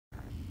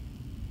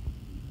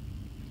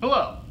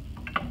Hello,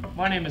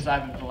 my name is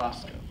Ivan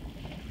Velasco,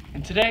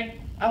 and today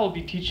I will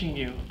be teaching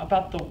you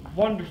about the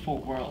wonderful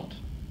world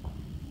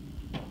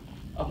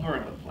of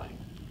marimba playing.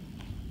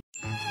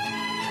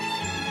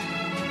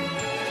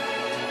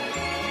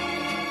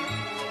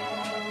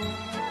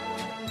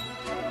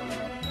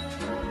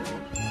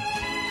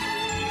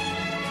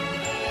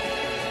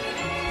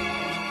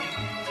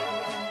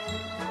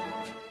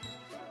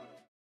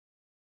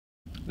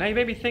 Now you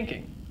may be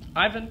thinking,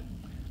 Ivan,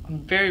 I'm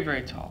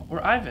very tall,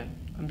 or Ivan,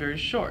 I'm very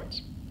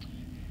short.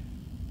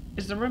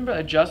 Is the marimba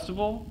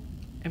adjustable?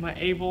 Am I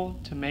able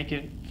to make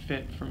it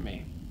fit for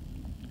me?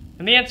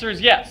 And the answer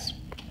is yes.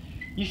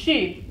 You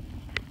see,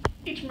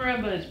 each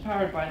marimba is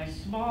powered by these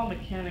small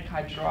mechanic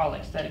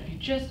hydraulics that if you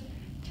just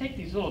take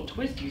these little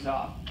twisties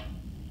off,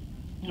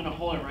 I'm going to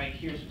hold it right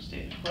here so it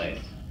stays in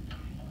place,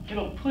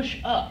 it'll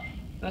push up.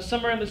 Now some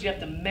marimbas you have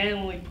to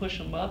manually push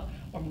them up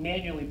or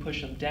manually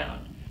push them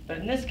down. But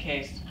in this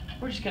case,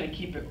 we're just going to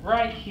keep it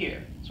right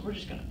here. So we're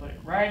just going to put it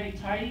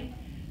righty-tighty.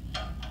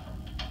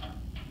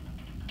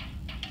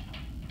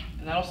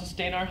 And that'll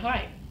sustain our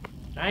height.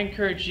 And I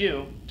encourage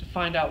you to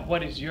find out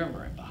what is your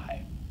marimba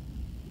height.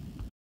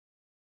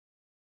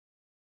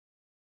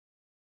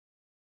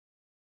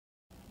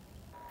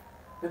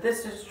 With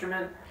this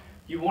instrument,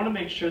 you want to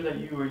make sure that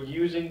you are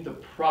using the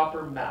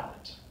proper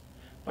mallet.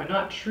 By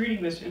not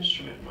treating this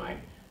instrument right,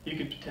 you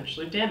could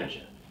potentially damage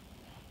it.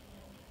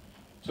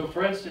 So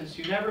for instance,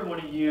 you never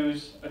want to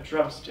use a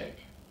drumstick.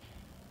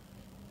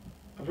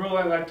 A rule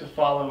I like to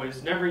follow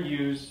is never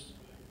use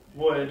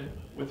wood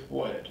with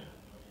wood,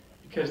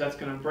 because that's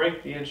going to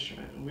break the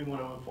instrument, and we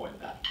want to avoid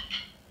that.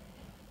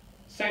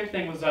 Same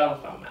thing with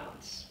xylophone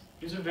mallets.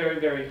 These are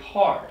very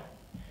hard.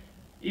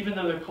 Even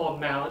though they're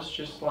called mallets,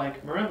 just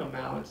like marimba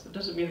mallets, that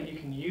doesn't mean that you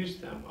can use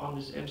them on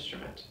this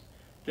instrument.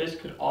 This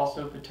could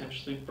also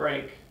potentially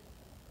break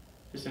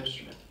this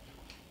instrument.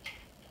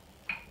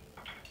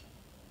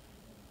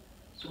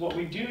 So what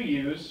we do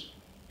use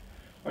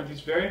are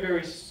these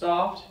very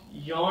soft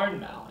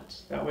yarn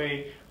mallets. That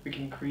way we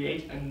can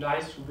create a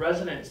nice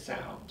resonant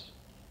sound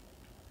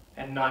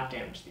and not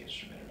damage the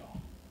instrument at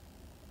all.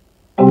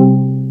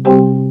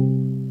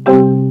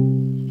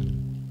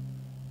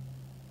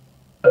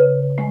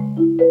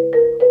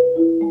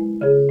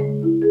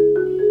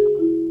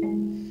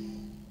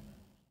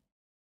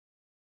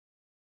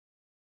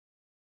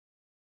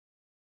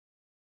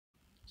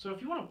 So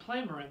if you want to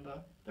play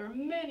marimba, there are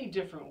many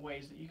different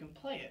ways that you can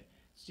play it.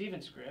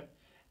 Stevens grip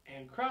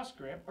and cross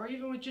grip, or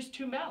even with just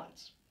two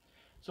mallets.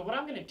 So what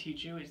I'm going to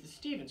teach you is the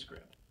Stevens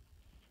grip.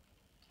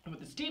 And what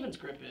the Stevens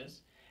grip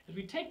is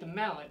we take the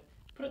mallet,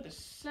 put it at the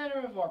center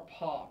of our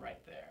paw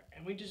right there,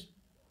 and we just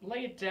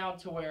lay it down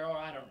to where, or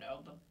I don't know,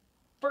 the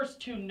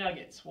first two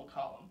nuggets, we'll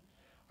call them,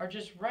 are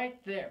just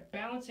right there,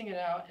 balancing it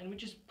out, and we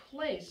just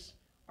place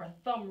our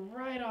thumb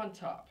right on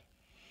top.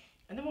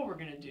 And then what we're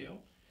going to do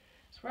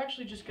is we're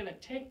actually just going to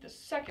take the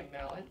second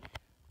mallet,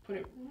 put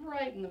it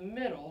right in the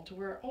middle to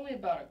where only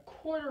about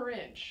a 1/4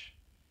 inch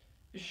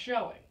is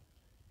showing.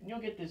 And you'll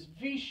get this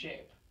V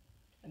shape.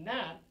 And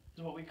that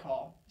is what we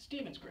call the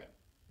Stevens grip.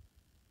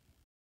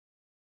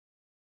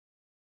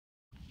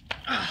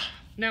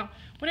 Now,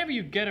 whenever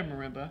you get a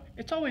marimba,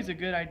 it's always a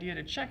good idea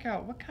to check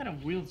out what kind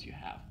of wheels you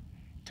have.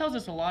 It tells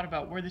us a lot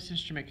about where this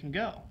instrument can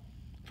go.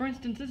 For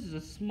instance, this is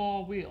a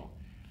small wheel.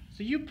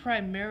 So you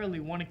primarily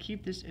want to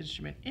keep this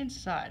instrument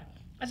inside,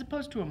 as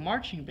opposed to a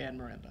marching band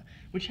marimba,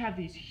 which have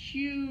these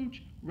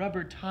huge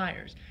rubber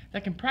tires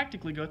that can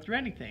practically go through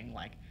anything,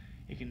 like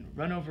it can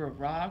run over a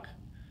rock,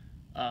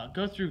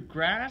 go through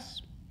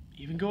grass,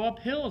 even go up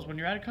hills when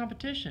you're at a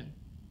competition.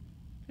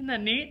 Isn't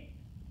that neat?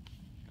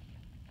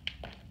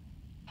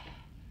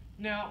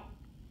 Now,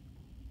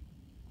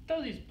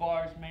 though these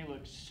bars may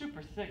look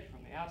super thick from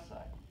the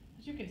outside,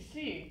 as you can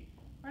see,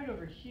 right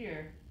over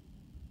here,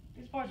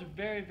 these bars are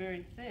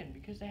very thin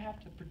because they have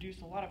to produce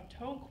a lot of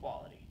tone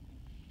quality.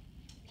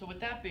 So with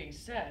that being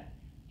said,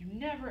 you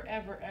never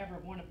ever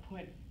want to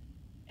put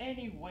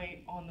any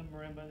weight on the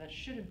marimba that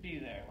shouldn't be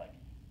there, like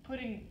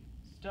putting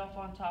stuff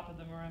on top of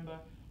the marimba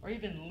or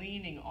even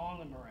leaning on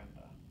the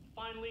marimba.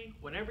 Finally,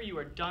 whenever you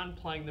are done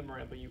playing the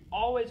marimba, you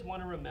always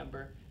want to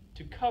remember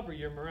to cover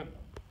your marimba.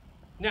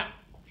 Now,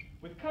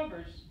 with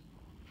covers,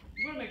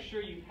 you want to make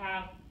sure you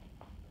have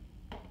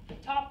the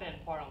top end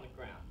part on the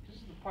ground. This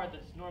is the part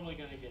that's normally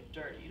going to get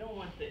dirty. You don't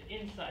want the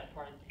inside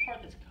part, the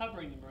part that's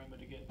covering the marimba,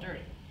 to get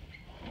dirty.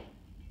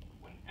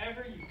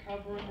 Whenever you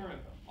cover a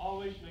marimba,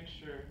 always make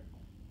sure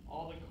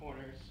all the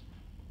corners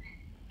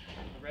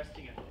are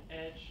resting at the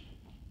edge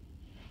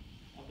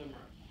of the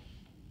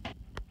marimba.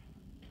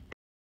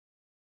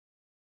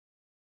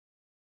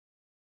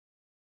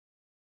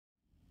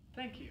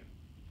 Thank you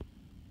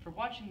for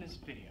watching this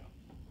video.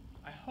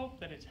 I hope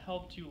that it's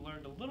helped you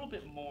learn a little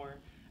bit more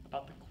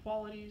about the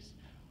qualities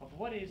of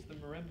what is the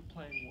marimba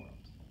playing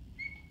world.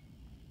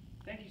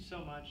 Thank you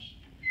so much,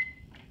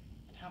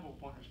 and have a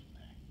wonderful day.